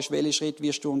 Frage ist, welchen Schritt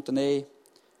wirst du unternehmen,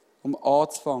 um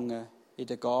anzufangen, in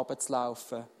den Gaben zu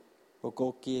laufen, die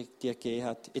Gott dir gegeben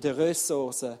hat, in den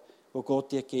Ressourcen, die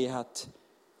Gott dir gegeben hat.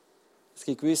 Es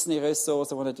gibt gewisse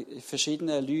Ressourcen, die es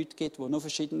verschiedene Leute gibt, die nur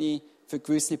verschiedene für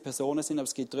gewisse Personen sind, aber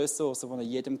es gibt Ressourcen, die er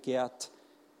jedem gibt.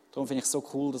 Darum finde ich es so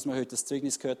cool, dass wir heute das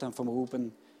Zeugnis gehört haben vom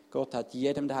Ruben. Gott hat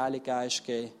jedem den Heiligen Geist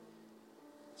gegeben.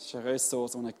 Das ist eine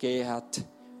Ressource, die er gegeben hat,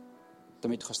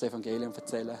 damit du das Evangelium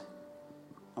erzählen kannst.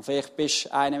 Und vielleicht bist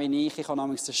du einer wie ich habe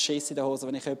nämlich einen Schiss in der Hose,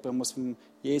 wenn ich jemandem von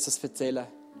Jesus erzählen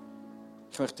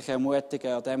muss. Ich möchte dich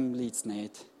ermutigen, an dem liegt es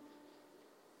nicht.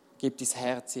 Gib dein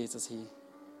Herz Jesus hin.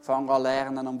 Fang an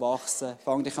lernen und wachsen.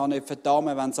 Fang dich an nicht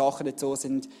verdammen, wenn Sachen nicht so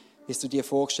sind, wie du dir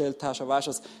vorgestellt hast. Aber weißt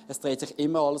du, es dreht sich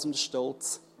immer alles um den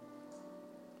Stolz.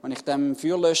 Wenn ich dem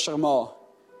Feuerlöschermann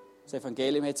das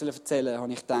Evangelium hätte erzählen sollen,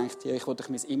 habe ich gedacht, ja, ich wollte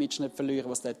mein Image nicht verlieren,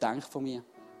 was der denkt von mir.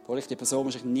 Obwohl ich die Person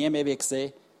wahrscheinlich nie mehr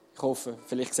gesehen. Ich hoffe,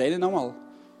 vielleicht sehe ich ihn noch mal.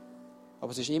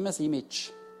 Aber es ist immer das Image.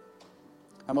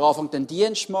 Wenn wir anfangen, den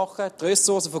Dienst zu machen, die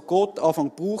Ressourcen von Gott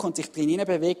anfangen zu brauchen und sich drin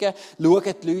bewegen,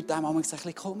 schauen die Leute einem ein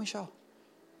bisschen komisch an.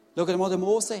 Schau dir mal den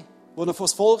Mose, wo er vor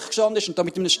das Volk gestanden ist und da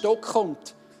mit einem Stock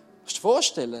kommt. Kannst du dir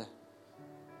vorstellen?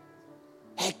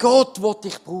 Hey, Gott will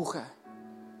dich brauchen.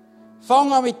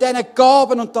 Fang an mit diesen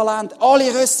Gaben und Talenten,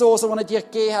 alle Ressourcen, die er dir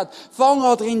gegeben hat. Fang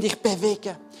an, drin dich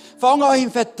bewegen. Fang an,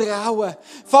 im Vertrauen.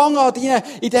 Fang an,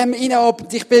 in dem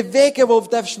dich bewegen, wo du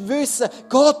darfst wissen,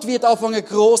 Gott wird anfangen,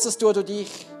 Grosses tun durch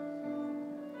dich.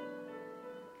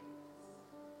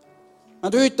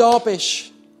 Wenn du heute da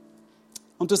bist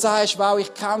und du sagst, wow,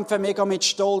 ich kämpfe mega mit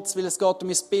Stolz, weil es geht um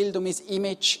mein Bild, um mein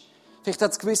Image. Vielleicht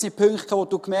hat es gewisse Punkte, wo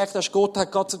du gemerkt hast, Gott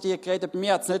hat gerade zu dir geredet. Bei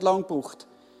mir hat es nicht lange gebraucht.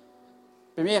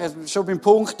 Bei mir, schon beim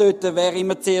Punkt dort, wer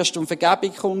immer zuerst um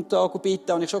Vergebung kommt,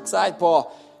 bitten, habe ich schon gesagt, boah,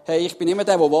 hey, ich bin immer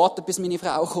der wartet, bis meine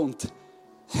Frau kommt.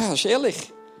 Ja, das ist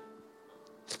ehrlich.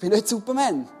 Ich bin nicht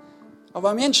Superman. Aber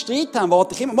wenn wir einen Streit haben,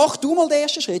 warte ich immer, mach du mal den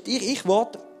ersten Schritt. Ich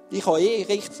warte. Ich habe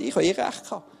recht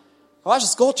gehabt.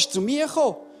 Weißt du, Gott ist zu mir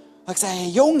gekommen. Er hat gesagt, hey,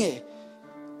 Junge,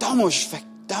 da musst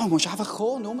du einfach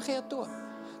kommen und Umkehr tun.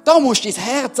 Da musst du dein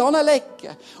Herz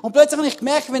anlegen. Und plötzlich habe ich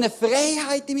gemerkt, wie eine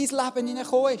Freiheit in mein Leben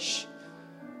hineingekommen ist.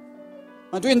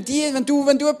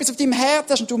 Wenn du etwas auf deinem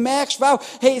Herz hast und du merkst, wow,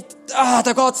 hey, da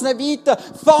geht's nicht weiter,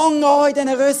 fang an in diesen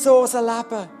Ressourcen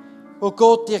leben, die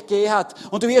Gott dir gegeben hat.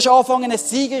 Und du wirst anfangen, ein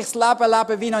siegreiches Leben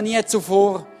leben wie noch nie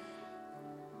zuvor.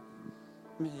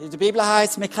 In der Bibel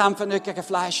heisst es, wir kämpfen nicht gegen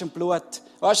Fleisch und Blut.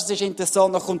 Weißt du, es ist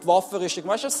interessant, da kommt die Waffenrüstung.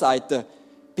 Weißt du, was sagt er?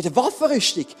 Bei der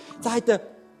Waffenrüstung sagt er,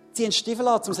 zieh einen Stiefel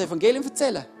an, um das Evangelium zu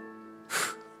erzählen.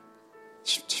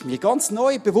 Das ist mir ganz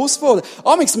neu bewusst worden.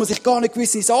 Amigs muss ich gar nicht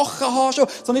gewisse Sachen haben schon,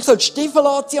 sondern ich soll die Stiefel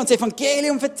anziehen und das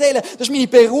Evangelium erzählen. Das ist meine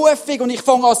Berufung und ich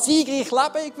fange an siegreich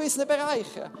leben in gewissen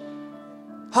Bereichen.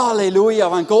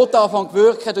 Halleluja, wenn Gott anfängt zu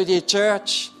wirken durch die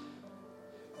Church.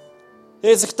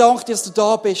 Jesus, ich danke dir, dass du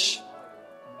da bist.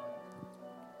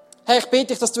 Herr, ich bitte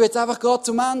dich, dass du jetzt einfach gerade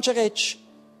zu Menschen redest,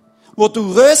 wo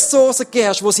du Ressourcen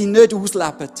gibst, wo sie nicht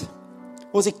ausleben.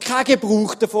 Wo sie keinen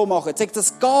Gebrauch davon machen. Sagt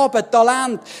das Gaben,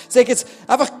 Talent, sagt es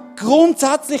einfach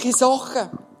grundsätzliche Sachen.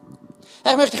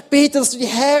 Herr, ich möchte dich bitten, dass du die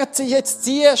Herzen jetzt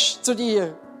ziehst zu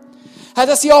dir. Herr,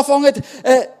 dass sie anfangen,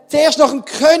 zuerst nach dem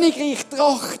Königreich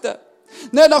trachten.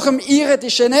 Nicht nach dem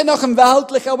Irdischen, nicht nach dem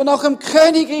Weltlichen, aber nach dem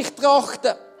Königreich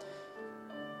trachten.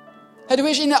 Herr, du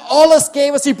willst ihnen alles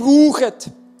geben, was sie brauchen.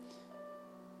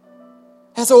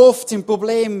 Herr, so oft sind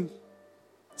Probleme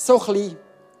so klein.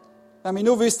 Wenn wir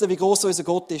nur wüssten, wie gross unser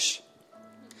Gott ist.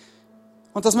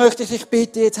 Und das möchte ich dich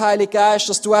bitten, jetzt, Heiliger Geist,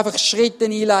 dass du einfach Schritte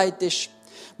einleitest.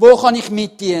 Wo kann ich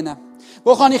mitdienen?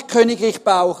 Wo kann ich Königreich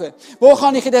bauen? Wo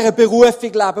kann ich in dieser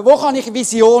Berufung leben? Wo kann ich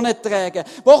Visionen tragen?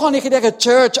 Wo kann ich in dieser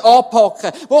Church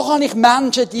anpacken? Wo kann ich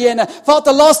Menschen dienen?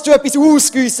 Vater, lass du etwas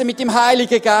ausgießen mit dem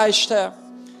Heiligen Geist, Herr.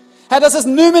 Herr, dass es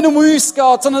nicht mehr um uns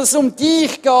geht, sondern dass es um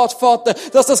dich geht, Vater,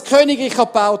 dass das Königreich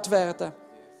gebaut werden kann.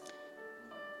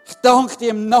 Ich danke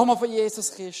dir im Namen von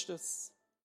Jesus Christus.